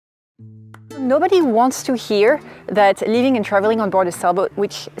Nobody wants to hear that living and traveling on board a sailboat,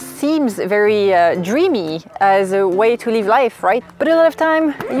 which seems very dreamy as a way to live life, right? But a lot of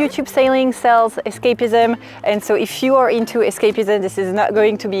time, YouTube sailing sells escapism, and so if you are into escapism, this is not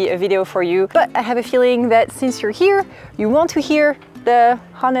going to be a video for you. But I have a feeling that since you're here, you want to hear the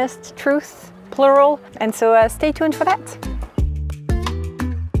honest truth, plural, and so stay tuned for that.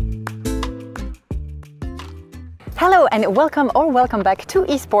 Hello and welcome back to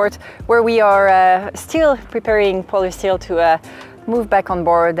eSport, where we are still preparing Polar Seal to move back on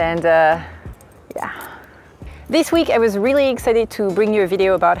board. And yeah, this week I was really excited to bring you a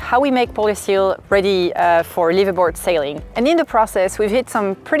video about how we make Polar Seal ready for liveaboard sailing. And in the process, we've hit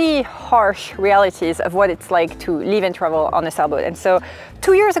some pretty harsh realities of what it's like to live and travel on a sailboat. And so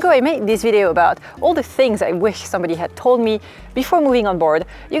 2 years ago, I made this video about all the things I wish somebody had told me before moving on board.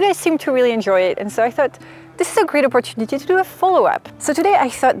 You guys seem to really enjoy it, and so I thought, this is a great opportunity to do a follow-up. So today I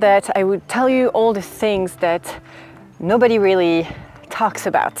thought that I would tell you all the things that nobody really talks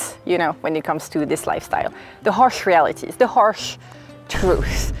about, you know, when it comes to this lifestyle. The harsh realities, the harsh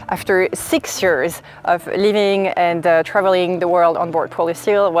truth. After 6 years of living and traveling the world on board Polar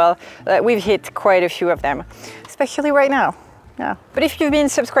Seal, well, we've hit quite a few of them, especially right now. Yeah. But if you've been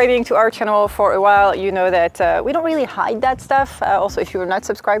subscribing to our channel for a while, you know that we don't really hide that stuff. Also, if you're not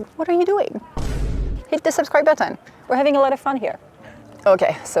subscribed, what are you doing? Hit the subscribe button. We're having a lot of fun here.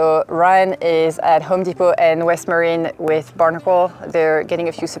 Okay, so Ryan is at Home Depot and West Marine with Barnacle. They're getting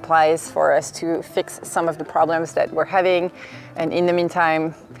a few supplies for us to fix some of the problems that we're having. And in the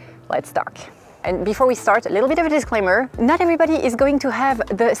meantime, let's talk. And before we start, a little bit of a disclaimer. Not everybody is going to have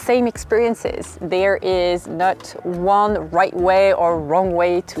the same experiences. There is not one right way or wrong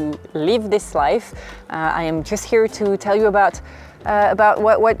way to live this life. I am just here to tell you about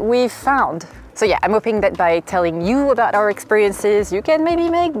what we've found. So yeah, I'm hoping that by telling you about our experiences, you can maybe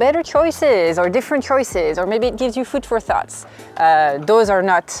make better choices or different choices, or maybe it gives you food for thoughts. Those are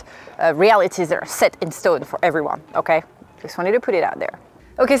not realities that are set in stone for everyone, okay? Just wanted to put it out there.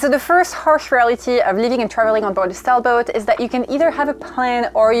 Okay, so the first harsh reality of living and traveling on board a sailboat is that you can either have a plan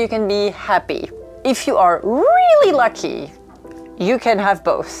or you can be happy. If you are really lucky, you can have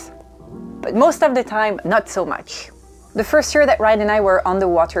both. But most of the time, not so much. The first year that Ryan and I were on the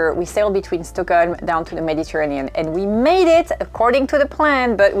water, we sailed between Stockholm down to the Mediterranean, and we made it according to the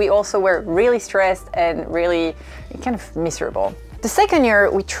plan, but we also were really stressed and really kind of miserable. The second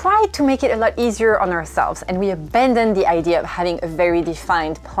year, we tried to make it a lot easier on ourselves, and we abandoned the idea of having a very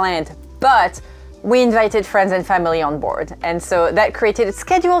defined plan, but we invited friends and family on board. And so that created a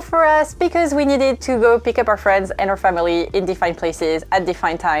schedule for us because we needed to go pick up our friends and our family in defined places at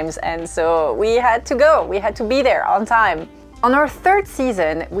defined times. And so we had to go, we had to be there on time. On our third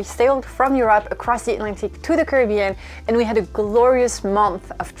season, we sailed from Europe across the Atlantic to the Caribbean, and we had a glorious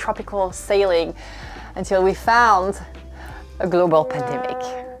month of tropical sailing until we found a global pandemic.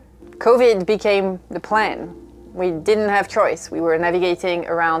 COVID became the plan. We didn't have choice. We were navigating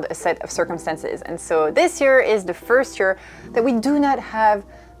around a set of circumstances. And so this year is the first year that we do not have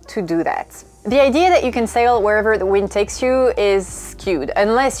to do that. The idea that you can sail wherever the wind takes you is skewed,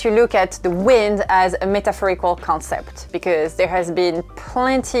 unless you look at the wind as a metaphorical concept, because there has been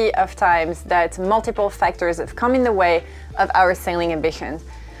plenty of times that multiple factors have come in the way of our sailing ambitions.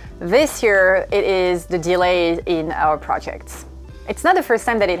 This year, it is the delays in our projects. It's not the first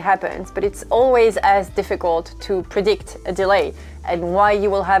time that it happens, but it's always as difficult to predict a delay and why you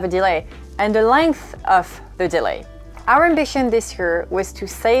will have a delay and the length of the delay. Our ambition this year was to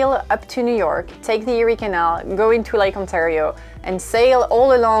sail up to New York, take the Erie Canal, go into Lake Ontario, and sail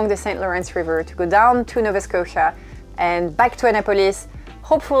all along the St. Lawrence River to go down to Nova Scotia and back to Annapolis,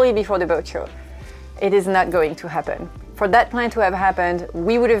 hopefully before the boat show. It is not going to happen. For that plan to have happened,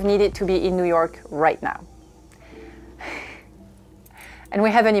 we would have needed to be in New York right now. And we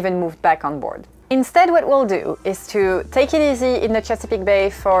haven't even moved back on board. Instead, what we'll do is to take it easy in the Chesapeake Bay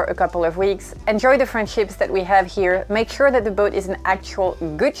for a couple of weeks, enjoy the friendships that we have here, make sure that the boat is in actual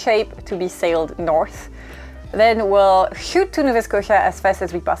good shape to be sailed north. Then we'll shoot to Nova Scotia as fast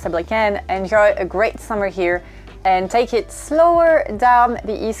as we possibly can, enjoy a great summer here, and take it slower down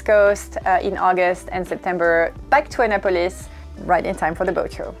the East Coast in August and September, back to Annapolis, right in time for the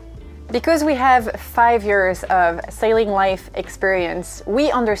boat show. Because we have 5 years of sailing life experience, we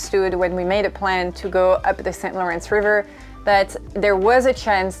understood when we made a plan to go up the St. Lawrence River that there was a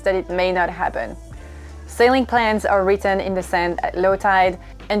chance that it may not happen. Sailing plans are written in the sand at low tide,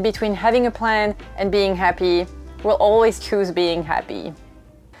 and between having a plan and being happy, we'll always choose being happy.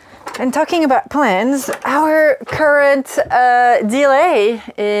 And talking about plans, our current delay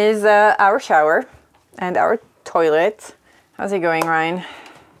is our shower and our toilet. How's it going, Ryan?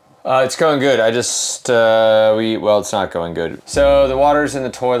 It's going good. I just, well, it's not going good. So the water's in the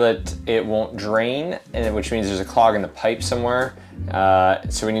toilet, it won't drain, which means there's a clog in the pipe somewhere.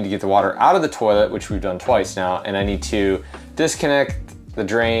 So we need to get the water out of the toilet, which we've done twice now, and I need to disconnect the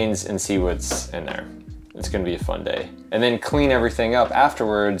drains and see what's in there. It's gonna be a fun day. And then clean everything up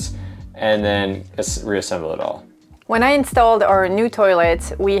afterwards, and then reassemble it all. When I installed our new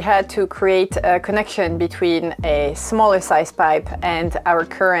toilet, we had to create a connection between a smaller size pipe and our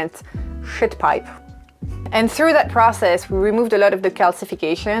current shit pipe. And through that process, we removed a lot of the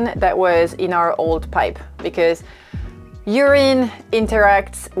calcification that was in our old pipe, because urine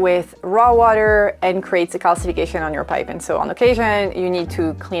interacts with raw water and creates a calcification on your pipe. And so on occasion, you need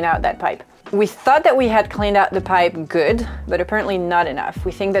to clean out that pipe. We thought that we had cleaned out the pipe good, but apparently not enough.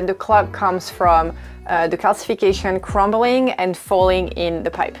 We think that the clog comes from the calcification crumbling and falling in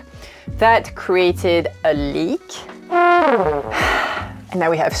the pipe. That created a leak. And now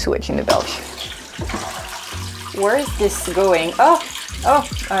we have sewage in the bilge. Where is this going?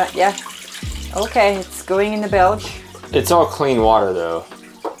 Yeah. Okay, it's going in the bilge. It's all clean water though.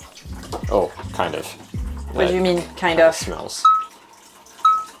 Oh, kind of. What do you mean, kind of? Smells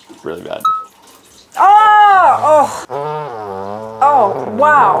really bad. Oh,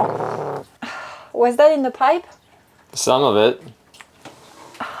 wow. Was that in the pipe? Some of it.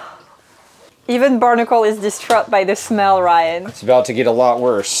 Even Barnacle is distraught by the smell, Ryan. It's about to get a lot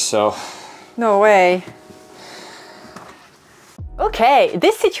worse, so. No way. Okay,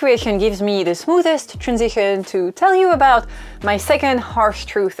 this situation gives me the smoothest transition to tell you about my second harsh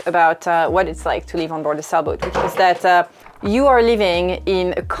truth about what it's like to live on board a sailboat, which is that you are living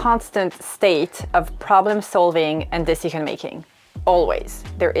in a constant state of problem solving and decision making. Always.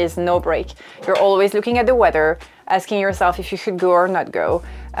 There is no break. You're always looking at the weather, asking yourself if you should go or not go.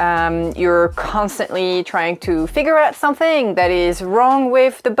 You're constantly trying to figure out something that is wrong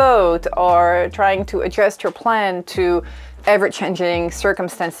with the boat, or trying to adjust your plan to ever-changing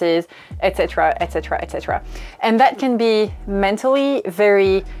circumstances, etc., etc., etc. And that can be mentally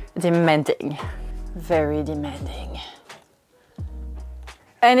very demanding. Very demanding.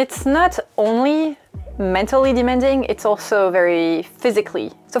 And it's not only mentally demanding, it's also very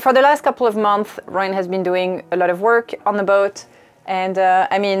physically. So for the last couple of months, Ryan has been doing a lot of work on the boat, and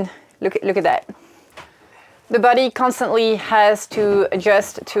I mean, look at that. The body constantly has to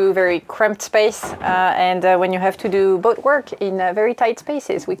adjust to very cramped space, and when you have to do boat work in very tight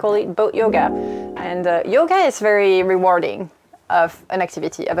spaces, we call it boat yoga. And yoga is very rewarding of an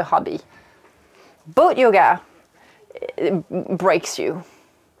activity, of a hobby. Boat yoga breaks you.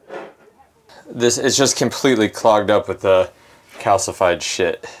 This is just completely clogged up with the calcified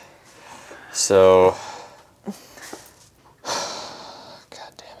shit. So,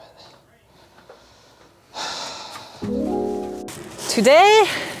 God damn it. Today,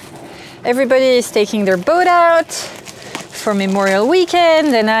 everybody is taking their boat out for Memorial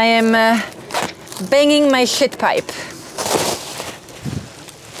Weekend, and I am banging my shit pipe.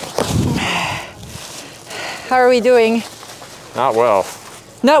 How are we doing? Not well.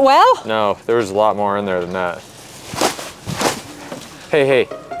 Not well? No, there was a lot more in there than that. Hey.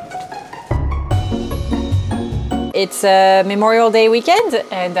 It's a Memorial Day weekend,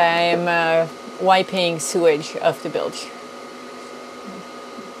 and I'm wiping sewage off the bilge.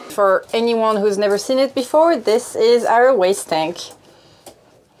 For anyone who's never seen it before, this is our waste tank.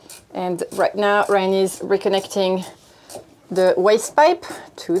 And right now, Ryan is reconnecting the waste pipe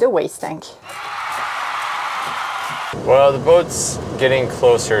to the waste tank. Well, the boat's getting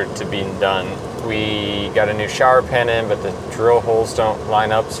closer to being done. We got a new shower pan in, but the drill holes don't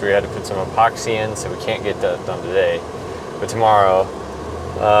line up, so we had to put some epoxy in, so we can't get that done today. But tomorrow,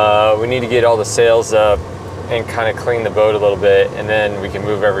 we need to get all the sails up and kind of clean the boat a little bit, and then we can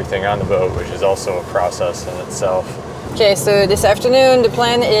move everything on the boat, which is also a process in itself. Okay, so this afternoon, the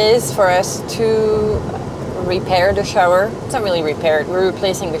plan is for us to repair the shower. It's not really repaired, we're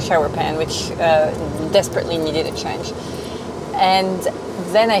replacing the shower pan, which desperately needed a change. And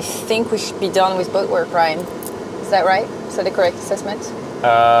then I think we should be done with boat work, Ryan. Is that right? Is that the correct assessment?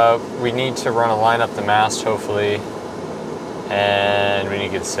 We need to run a line up the mast, hopefully, and we need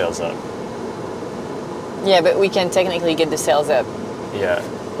to get the sails up. Yeah, but we can technically get the sails up. Yeah.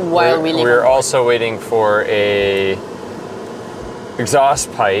 While we leave. We're also waiting for a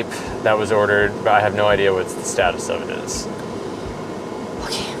exhaust pipe that was ordered, but I have no idea what the status of it is.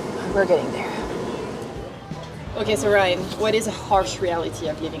 Okay, we're getting there. Okay, so Ryan, what is a harsh reality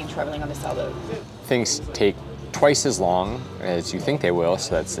of living and traveling on a sailboat? Things take twice as long as you think they will,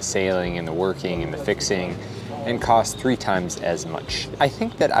 so that's the sailing and the working and the fixing. and cost 3 times as much. I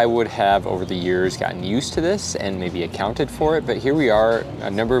think that I would have over the years gotten used to this and maybe accounted for it, but here we are a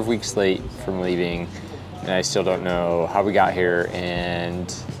number of weeks late from leaving, and I still don't know how we got here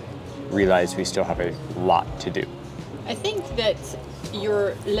and realize we still have a lot to do. I think that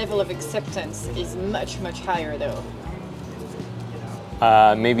your level of acceptance is much, much higher though.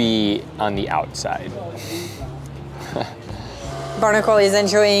 Maybe on the outside. Barnacle is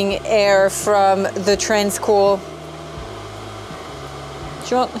enjoying air from the train school. Do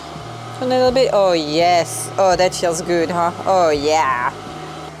you want a little bit? Oh yes. Oh, that feels good, huh? Oh yeah.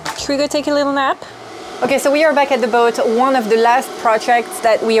 Should we go take a little nap? Okay, so we are back at the boat. One of the last projects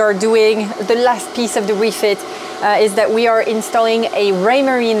that we are doing, the last piece of the refit, is that we are installing a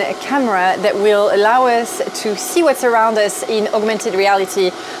Raymarine camera that will allow us to see what's around us in augmented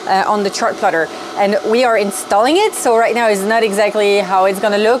reality on the chart plotter. And we are installing it, so right now is not exactly how it's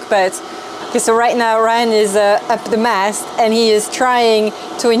gonna look, but okay, so right now Ryan is up the mast and he is trying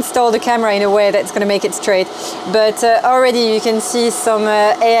to install the camera in a way that's gonna make it straight. But already you can see some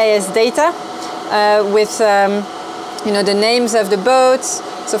AIS data with you know, the names of the boats.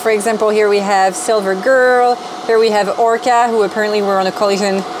 So for example, here we have Silver Girl, here we have Orca, who apparently we're on a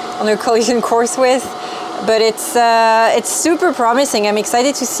collision course with. But it's super promising. I'm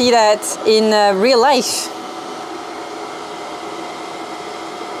excited to see that in real life.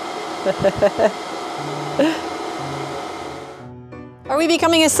 Are we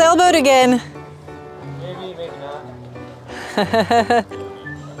becoming a sailboat again? Maybe, maybe not.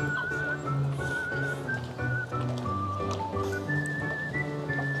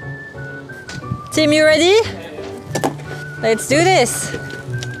 Tim, you ready? Let's do this.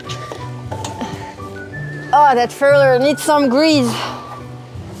 Oh, that furler needs some grease.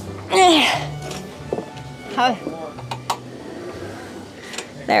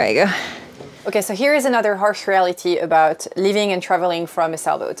 There we go. Okay, so here is another harsh reality about living and traveling from a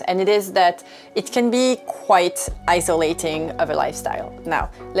sailboat, and it is that it can be quite isolating of a lifestyle. Now,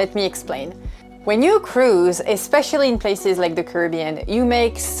 let me explain. When you cruise, especially in places like the Caribbean, you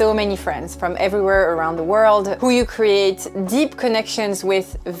make so many friends from everywhere around the world who you create deep connections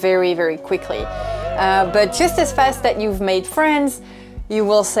with very, very quickly. But just as fast that you've made friends, you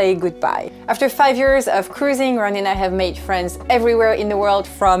will say goodbye. After 5 years of cruising, Ron and I have made friends everywhere in the world,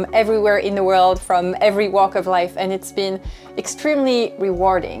 from every walk of life, and it's been extremely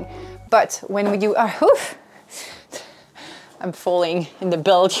rewarding. But when we do, I'm falling in the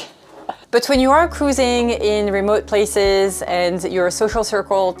bilge. But when you are cruising in remote places and your social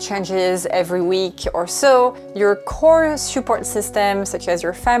circle changes every week or so, your core support system, such as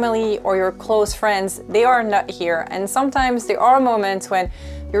your family or your close friends, they are not here. And sometimes there are moments when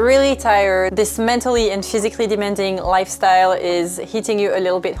you're really tired, this mentally and physically demanding lifestyle is hitting you a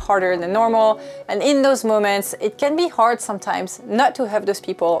little bit harder than normal. And in those moments, it can be hard sometimes not to have those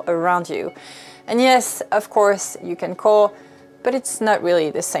people around you. And yes, of course, you can call, but it's not really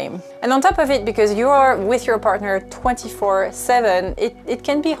the same. And on top of it, because you are with your partner 24/7, it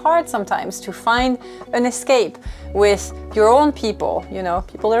can be hard sometimes to find an escape with your own people, you know,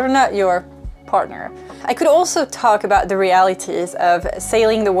 people that are not your partner. I could also talk about the realities of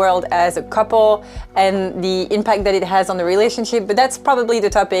sailing the world as a couple and the impact that it has on the relationship, but that's probably the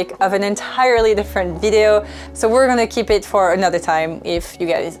topic of an entirely different video. So we're gonna keep it for another time if you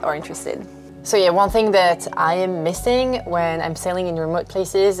guys are interested. So yeah, one thing that I am missing when I'm sailing in remote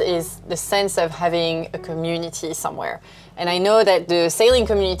places is the sense of having a community somewhere. And I know that the sailing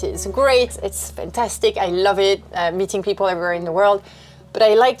community is great, it's fantastic, I love it, meeting people everywhere in the world, but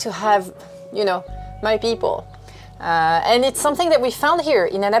I like to have, you know, my people. And it's something that we found here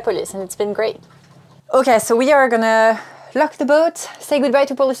in Annapolis, and it's been great. Okay, so we are gonna lock the boat, say goodbye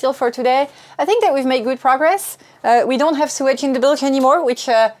to Polysil for today. I think that we've made good progress. We don't have sewage in the bilge anymore, which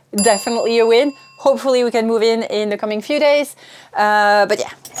definitely a win. Hopefully we can move in the coming few days, but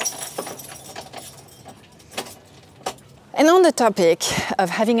yeah. And on the topic of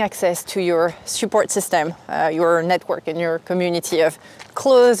having access to your support system, your network and your community of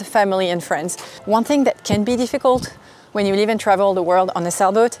close family and friends, one thing that can be difficult when you live and travel the world on a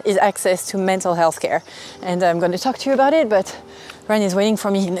sailboat is access to mental health care. And I'm going to talk to you about it, but Ryan is waiting for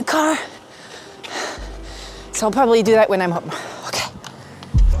me in the car. So I'll probably do that when I'm home. Okay.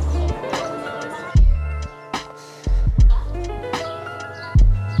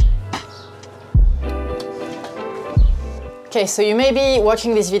 Okay, so you may be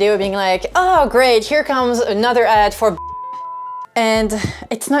watching this video being like, oh great, here comes another ad for and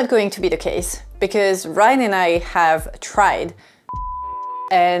it's not going to be the case, because Ryan and I have tried,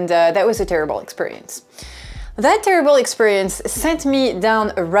 and that was a terrible experience. That terrible experience sent me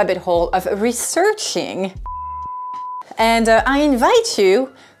down a rabbit hole of researching And I invite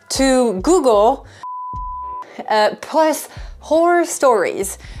you to Google plus horror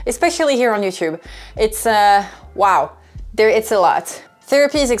stories, especially here on YouTube. It's, wow, it's a lot.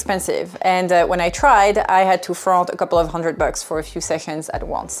 Therapy is expensive, and when I tried, I had to front a couple of $100 for a few sessions at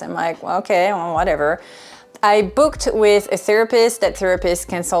once. I'm like, well, okay, well, whatever. I booked with a therapist. That therapist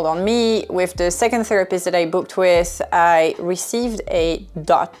canceled on me. With the second therapist that I booked with, I received a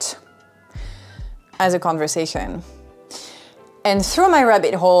dot as a conversation. And through my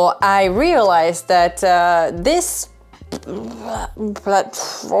rabbit hole, I realized that this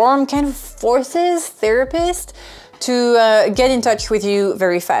platform kind of forces therapists to get in touch with you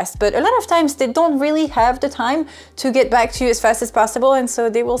very fast. But a lot of times they don't really have the time to get back to you as fast as possible, and so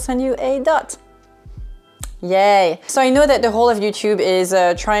they will send you a dot. Yay! So I know that the whole of YouTube is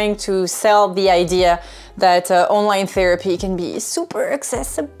trying to sell the idea that online therapy can be super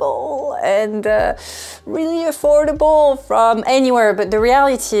accessible and really affordable from anywhere, but the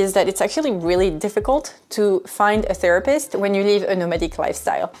reality is that it's actually really difficult to find a therapist when you live a nomadic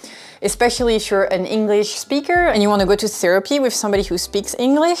lifestyle. Especially if you're an English speaker and you want to go to therapy with somebody who speaks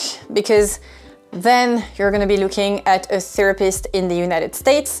English, because then you're going to be looking at a therapist in the United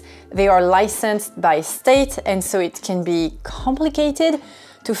States. They are licensed by state, and so it can be complicated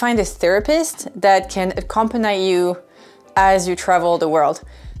to find a therapist that can accompany you as you travel the world.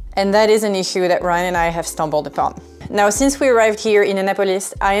 And that is an issue that Ryan and I have stumbled upon. Now, since we arrived here in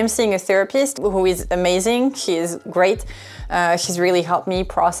Annapolis, I am seeing a therapist who is amazing. She is great. She's really helped me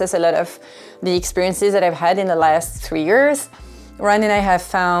process a lot of the experiences that I've had in the last 3 years. Ryan and I have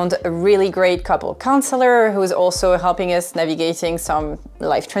found a really great couple counselor who's also helping us navigating some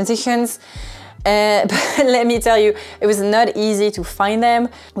life transitions. But let me tell you, it was not easy to find them.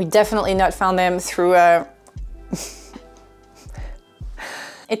 We definitely not found them through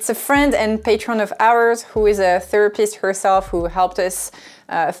It's a friend and patron of ours who is a therapist herself who helped us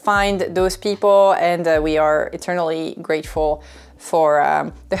find those people, and we are eternally grateful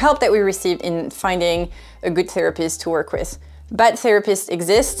for the help that we received in finding a good therapist to work with. Bad therapists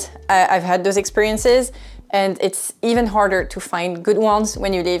exist. I've had those experiences, and it's even harder to find good ones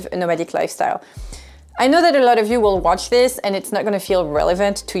when you live a nomadic lifestyle. I know that a lot of you will watch this and it's not going to feel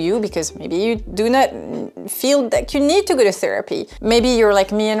relevant to you because maybe you do not feel that you need to go to therapy. Maybe you're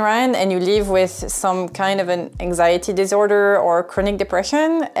like me and Ryan and you live with some kind of an anxiety disorder or chronic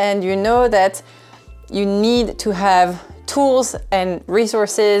depression, and you know that you need to have tools and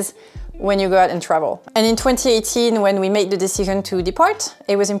resources when you go out and travel. And in 2018, when we made the decision to depart,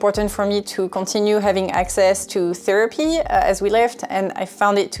 it was important for me to continue having access to therapy as we left, and I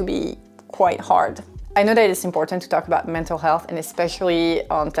found it to be quite hard. I know that it's important to talk about mental health, and especially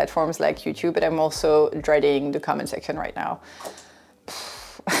on platforms like YouTube, but I'm also dreading the comment section right now.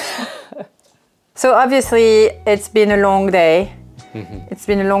 So obviously, it's been a long day. It's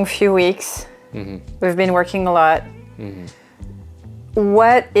been a long few weeks. We've been working a lot.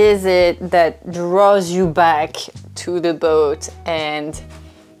 What is it that draws you back to the boat and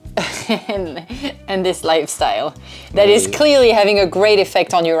this lifestyle that is clearly having a great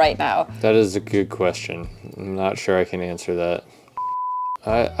effect on you right now? That is a good question. I'm not sure I can answer that.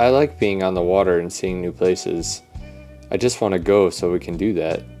 I like being on the water and seeing new places. I just want to go so we can do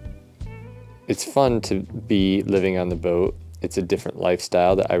that. It's fun to be living on the boat. It's a different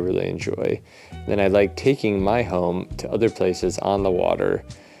lifestyle that I really enjoy. Then I like taking my home to other places on the water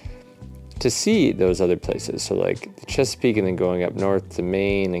to see those other places. So like the Chesapeake, and then going up north to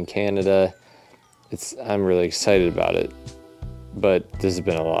Maine and Canada. I'm really excited about it, but this has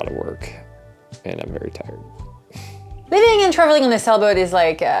been a lot of work and I'm very tired. Living and traveling on a sailboat is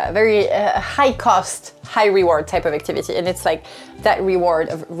like a very high cost, high reward type of activity. And it's like that reward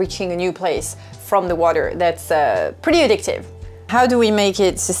of reaching a new place from the water that's pretty addictive. How do we make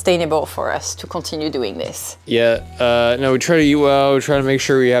it sustainable for us to continue doing this? Yeah, no, we try to eat well. We try to make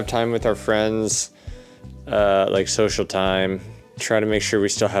sure we have time with our friends, like social time. Try to make sure we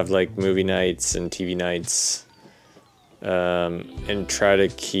still have like movie nights and TV nights, and try to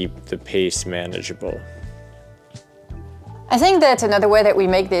keep the pace manageable. I think that another way that we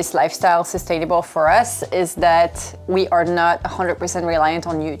make this lifestyle sustainable for us is that we are not 100% reliant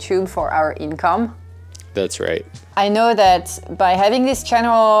on YouTube for our income. That's right. I know that by having this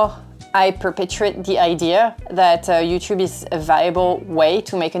channel, I perpetuate the idea that YouTube is a viable way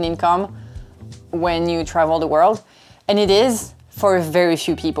to make an income when you travel the world. And it is for very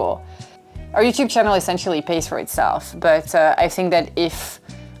few people. Our YouTube channel essentially pays for itself, but I think that if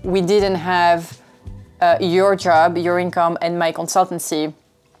we didn't have your job, your income, and my consultancy,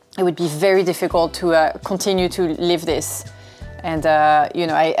 it would be very difficult to continue to live this. And you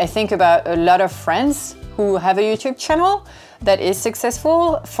know, I think about a lot of friends who have a YouTube channel that is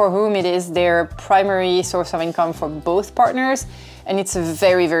successful, for whom it is their primary source of income for both partners. And it's a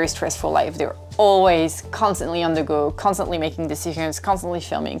very, very stressful life. They're always constantly on the go, constantly making decisions, constantly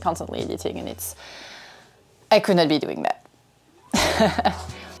filming, constantly editing, and I could not be doing that.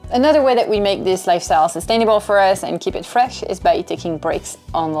 Another way that we make this lifestyle sustainable for us and keep it fresh is by taking breaks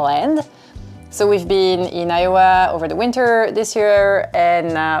on land. So we've been in Iowa over the winter this year, and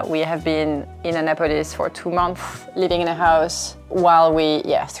we have been in Annapolis for 2 months, living in a house while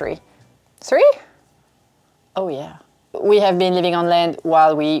three? Oh yeah. We have been living on land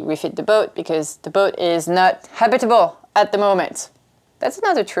while we refit the boat because the boat is not habitable at the moment. That's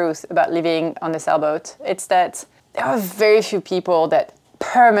another truth about living on the sailboat. It's that there are very few people that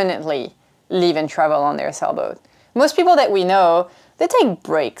permanently live and travel on their sailboat. Most people that we know, they take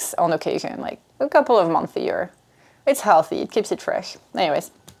breaks on occasion, like a couple of months a year. It's healthy, it keeps it fresh.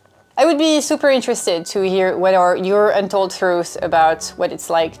 Anyways, I would be super interested to hear what are your untold truths about what it's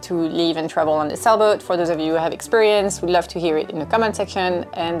like to live and travel on the sailboat. For those of you who have experience, we'd love to hear it in the comment section.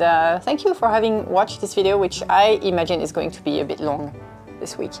 And thank you for having watched this video, which I imagine is going to be a bit long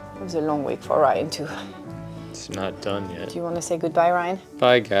this week. It was a long week for Ryan too. It's not done yet. Do you want to say goodbye, Ryan?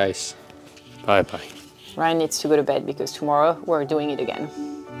 Bye, guys. Bye-bye. Ryan needs to go to bed because tomorrow we're doing it again.